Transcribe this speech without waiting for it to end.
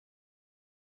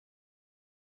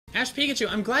Ash Pikachu,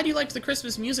 I'm glad you liked the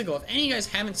Christmas musical. If any of you guys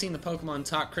haven't seen the Pokemon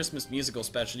Talk Christmas musical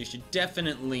special, you should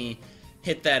definitely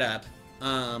hit that up.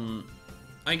 All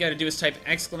you gotta do is type !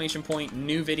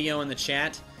 new video in the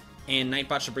chat, and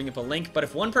Nightbot should bring up a link. But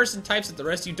if one person types it, the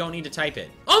rest of you don't need to type it.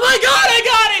 Oh my god, I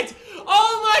got it!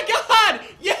 Oh my god!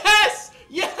 Yes!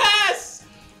 Yes!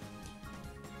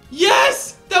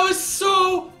 Yes! That was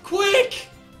so quick!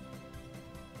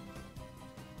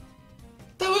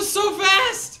 That was so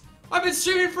fast! I've been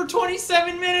streaming for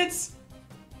 27 minutes!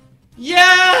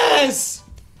 Yes!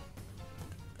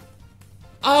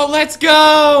 Oh, let's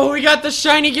go! We got the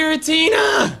shiny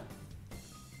Giratina!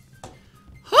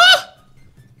 Huh?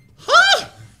 Huh?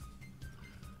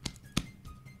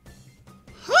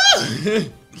 Huh?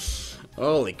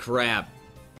 Holy crap.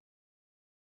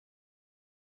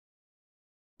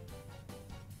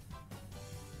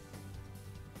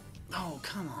 Oh,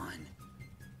 come on.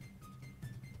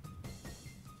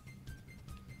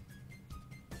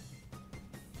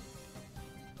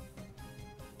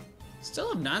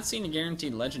 Still have not seen a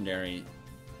guaranteed legendary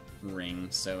ring,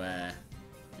 so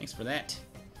thanks for that.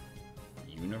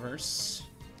 Universe.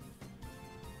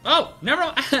 Oh,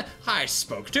 never. I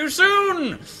spoke too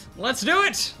soon. Let's do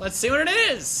it. Let's see what it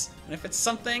is. And if it's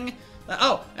something.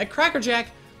 Oh, at Crackerjack,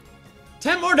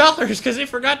 $10 more because he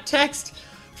forgot text.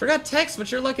 Forgot text, but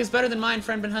your luck is better than mine.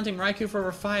 Friend been hunting Raikou for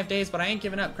over 5 days, but I ain't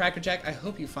giving up. Crackerjack, I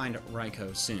hope you find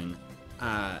Raikou soon.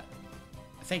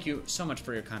 Thank you so much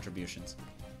for your contributions.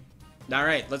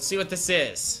 Alright, let's see what this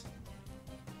is.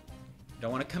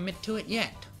 Don't want to commit to it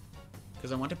yet,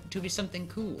 because I want it to be something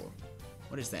cool.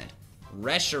 What is that?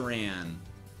 Reshiram.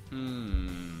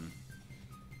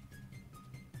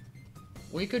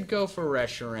 We could go for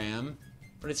Reshiram,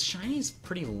 but its shiny's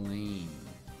pretty lame.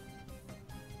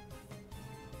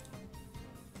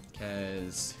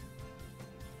 Because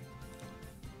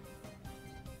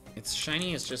its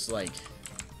shiny is just like,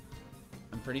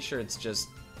 I'm pretty sure it's just,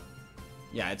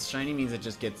 yeah, its shiny means it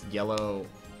just gets yellow.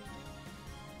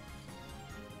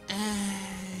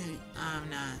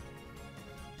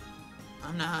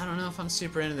 I don't know if I'm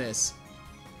super into this.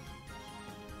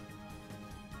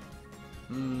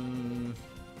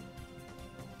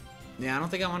 Yeah, I don't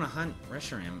think I want to hunt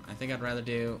Reshiram. I think I'd rather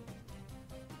do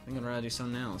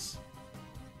something else.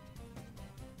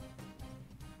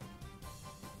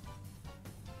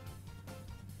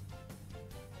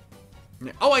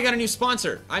 Oh, I got a new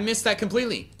sponsor. I missed that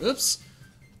completely. Oops.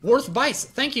 Worth Bice.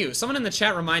 Thank you. Someone in the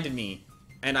chat reminded me,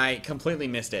 and I completely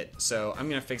missed it. So I'm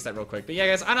gonna fix that real quick. But yeah,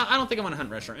 guys, I don't think I want to hunt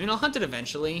Reshiram. I mean, I'll hunt it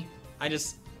eventually.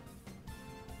 It's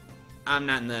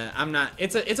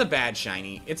a bad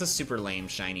shiny. It's a super lame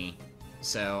shiny.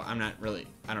 So I don't really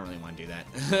want to do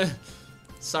that.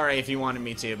 Sorry if you wanted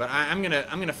me to, but I'm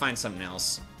gonna find something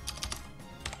else.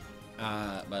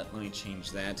 But let me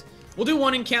change that. We'll do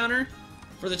one encounter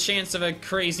for the chance of a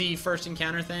crazy first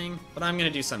encounter thing, but I'm gonna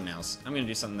do something else. I'm gonna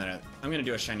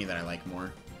do a shiny that I like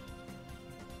more.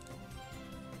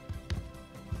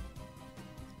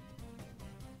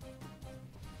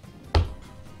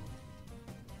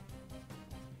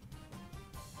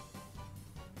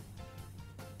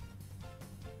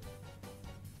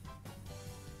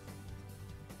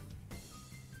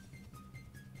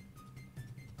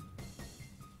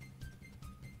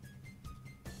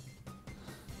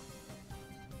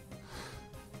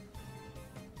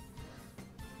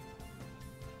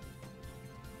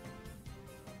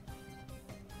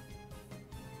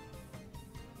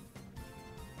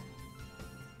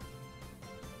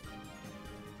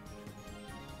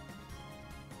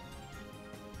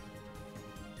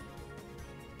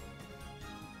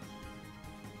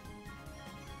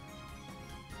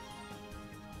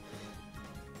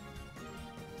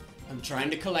 I'm trying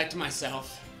to collect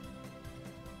myself.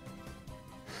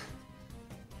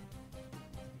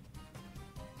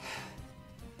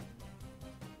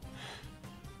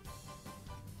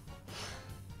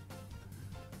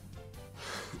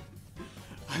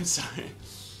 I'm sorry.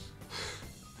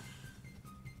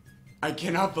 I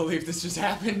cannot believe this just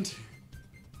happened.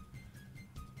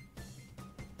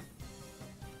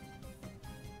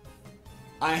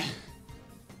 I'm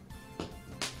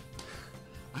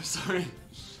sorry.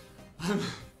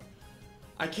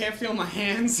 I can't feel my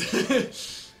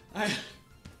hands.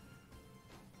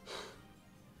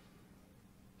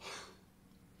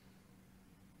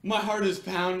 My heart is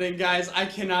pounding, guys. I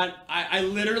cannot. I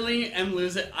literally am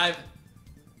losing.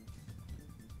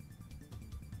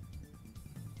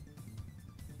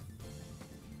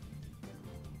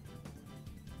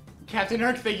 Captain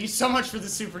Urk, thank you so much for the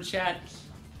super chat.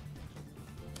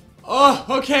 Oh,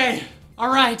 okay.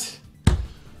 All right.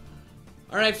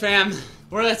 All right, fam.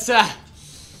 Let's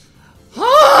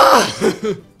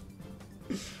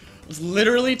was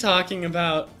literally talking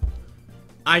about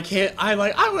I'm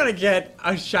gonna get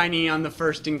a shiny on the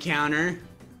first encounter.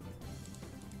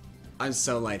 I'm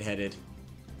so lightheaded.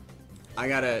 I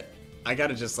gotta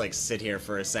just like sit here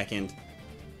for a second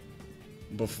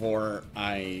before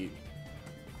I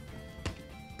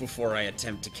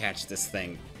attempt to catch this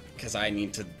thing, because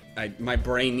my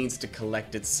brain needs to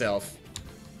collect itself.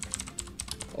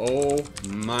 Oh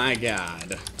my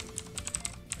god.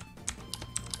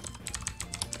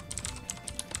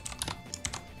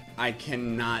 I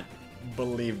cannot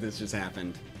believe this just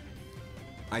happened.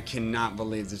 I cannot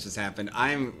believe this just happened.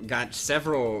 I've got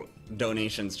several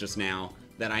donations just now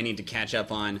that I need to catch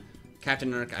up on.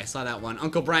 Captain Nurk, I saw that one.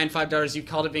 Uncle Bryan, $5. You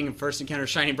called it being a first encounter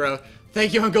shiny, bro.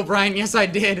 Thank you, Uncle Bryan. Yes, I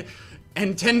did.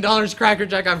 And $10 Cracker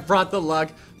Jack. I've brought the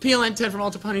luck. PLN10 from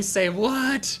Ultra Pony say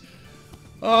what?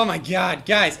 Oh my god,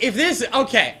 guys!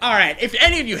 Okay, all right. If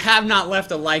any of you have not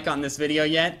left a like on this video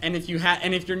yet, and if you're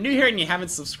new here and you haven't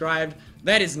subscribed,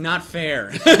 that is not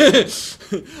fair.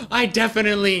 I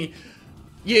definitely,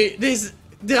 dear Rice,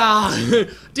 well,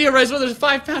 there's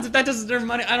 £5. If that doesn't deserve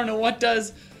money, I don't know what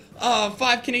does.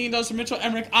 $5 Canadian from Mitchell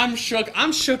Emmerich. I'm shook.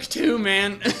 I'm shook too,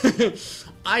 man.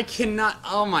 I cannot.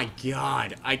 Oh my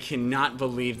god, I cannot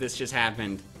believe this just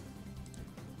happened.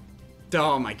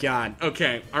 Oh my god.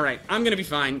 Okay, alright. I'm gonna be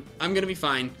fine. I'm gonna be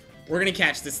fine. We're gonna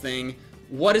catch this thing.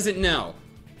 What does it know?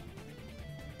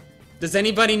 Does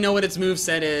anybody know what its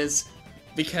moveset is?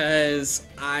 Because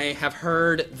I have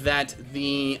heard that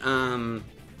the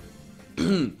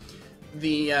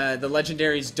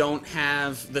legendaries don't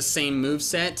have the same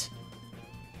moveset.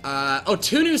 Oh,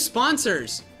 2 new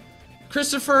sponsors!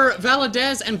 Christopher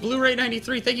Valadez and Blu-ray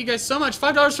 93. Thank you guys so much.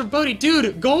 $5 for Bodie.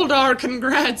 Dude, Goldar,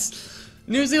 congrats!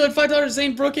 New Zealand, $5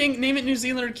 Zane Brooking. Name it New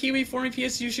Zealand or Kiwi for me.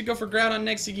 PS, you should go for Groudon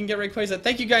next. You can get Rayquaza.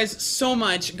 Thank you guys so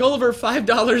much. Gulliver,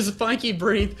 $5. Funky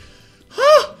Breathe.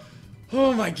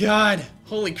 Oh my god.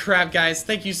 Holy crap, guys.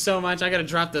 Thank you so much. I gotta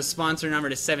drop the sponsor number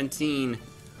to 17.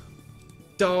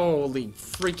 Holy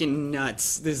freaking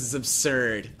nuts. This is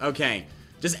absurd. Okay.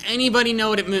 Does anybody know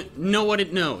what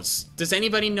it knows? Does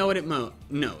anybody know what it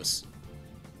knows?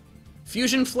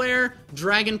 Fusion Flare,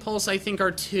 Dragon Pulse, I think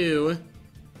are 2.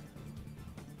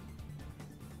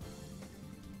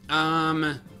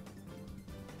 $5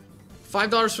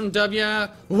 from W.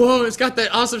 Whoa, it's got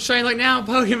that awesome shiny like now.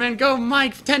 Pokemon Go,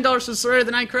 Mike. $10 from Soraya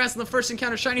the Nightcrass in the first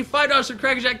encounter shiny. $5 from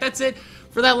Crackerjack. That's it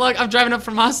for that luck. I'm driving up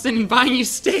from Austin and buying you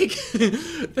steak.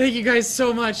 Thank you guys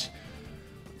so much.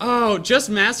 Oh, just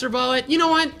Master Ball it? You know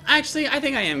what? Actually, I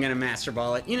think I am gonna Master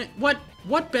Ball it. You know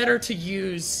what better to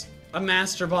use a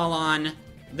Master Ball on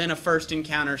than a first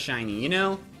encounter shiny, you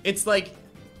know? It's like,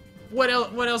 what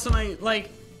else am I,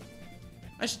 like,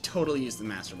 I should totally use the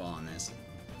Master Ball on this.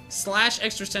 Slash,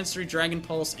 Extrasensory, Dragon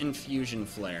Pulse, and Fusion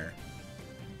Flare.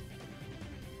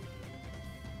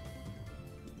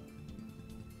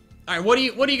 Alright, what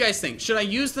do you guys think? Should I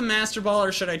use the Master Ball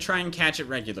or should I try and catch it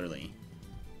regularly?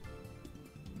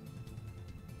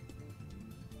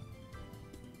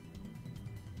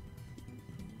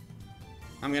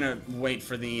 I'm gonna wait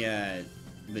for the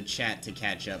chat to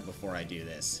catch up before I do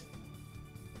this.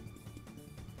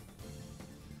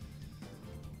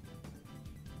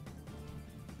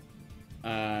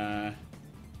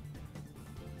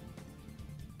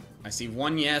 I see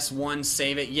 1 yes, 1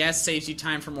 save it. Yes, saves you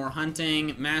time for more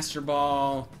hunting. Master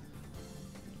Ball.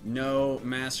 No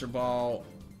Master Ball.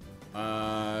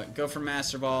 Go for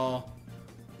Master Ball.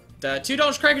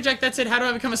 $2 Crackerjack, that's it. How do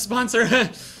I become a sponsor?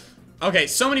 Okay,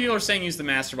 so many people are saying use the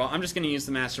Master Ball. I'm just gonna use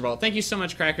the Master Ball. Thank you so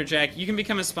much, Crackerjack. You can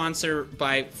become a sponsor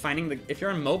by finding the... If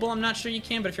you're on mobile, I'm not sure you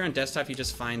can, but if you're on desktop, you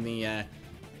just find the,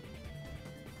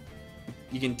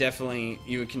 you can definitely...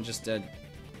 You can just,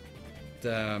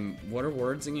 what are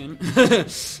words again?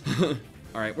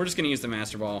 Alright, we're just gonna use the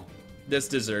Master Ball. This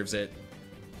deserves it.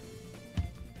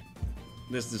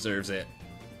 This deserves it.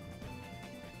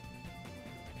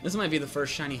 This might be the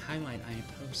first shiny highlight I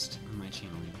post on my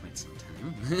channel in quite some time.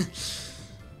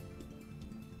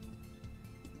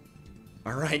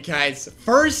 Alright guys,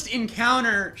 first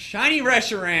encounter, shiny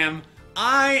Reshiram.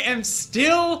 I am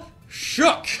still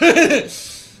shook.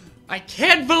 I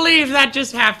can't believe that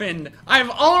just happened. I've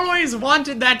always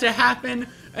wanted that to happen,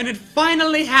 and it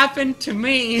finally happened to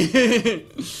me.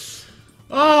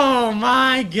 Oh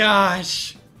my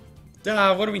gosh.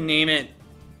 What do we name it?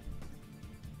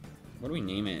 What do we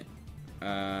name it?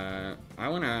 I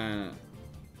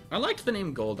liked the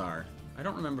name Goldar. I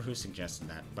don't remember who suggested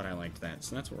that, but I liked that,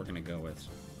 so that's what we're gonna go with.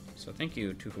 So thank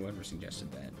you to whoever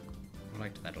suggested that. I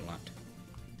liked that a lot.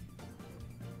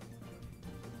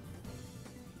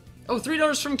 Oh,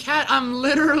 $3 from Cat. I'm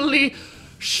literally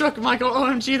Shook Michael,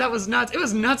 OMG, that was nuts. It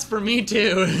was nuts for me,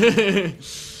 too.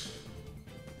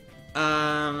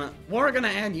 We're gonna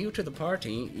add you to the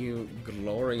party, you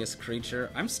glorious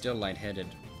creature. I'm still lightheaded.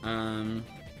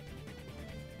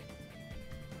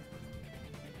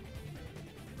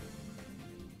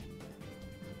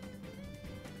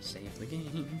 Save the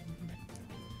game.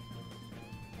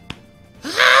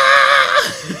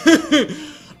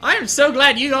 I'm so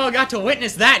glad you all got to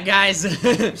witness that,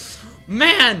 guys.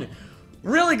 Man,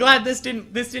 really glad this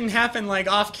didn't happen like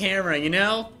off camera, you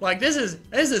know? Like this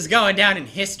is going down in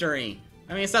history.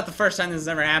 I mean, it's not the first time this has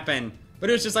ever happened, but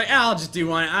it was just like, oh, I'll just do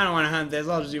one. I don't want to hunt this.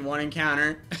 I'll just do one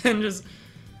encounter and just.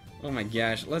 Oh my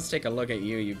gosh, let's take a look at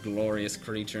you, you glorious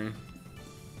creature.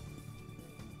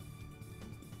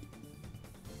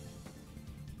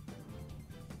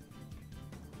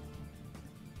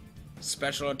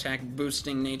 Special attack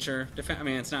boosting nature. I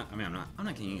mean, it's not. I mean, I'm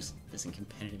not gonna use this in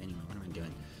competitive anyway. What am I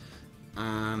doing?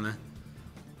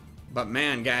 But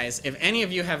man, guys, if any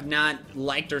of you have not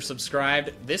liked or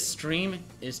subscribed, this stream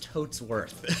is totes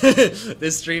worth.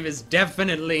 This stream is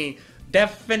definitely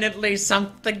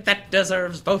something that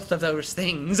deserves both of those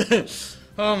things.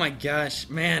 Oh my gosh,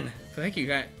 man! Thank you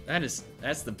guys.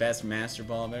 That's the best Master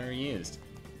Ball I've ever used.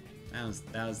 That was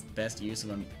the best use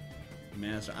of a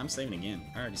Master. I'm saving again.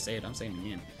 I already saved. I'm saving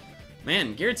again.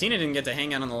 Man, Giratina didn't get to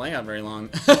hang out on the layout very long.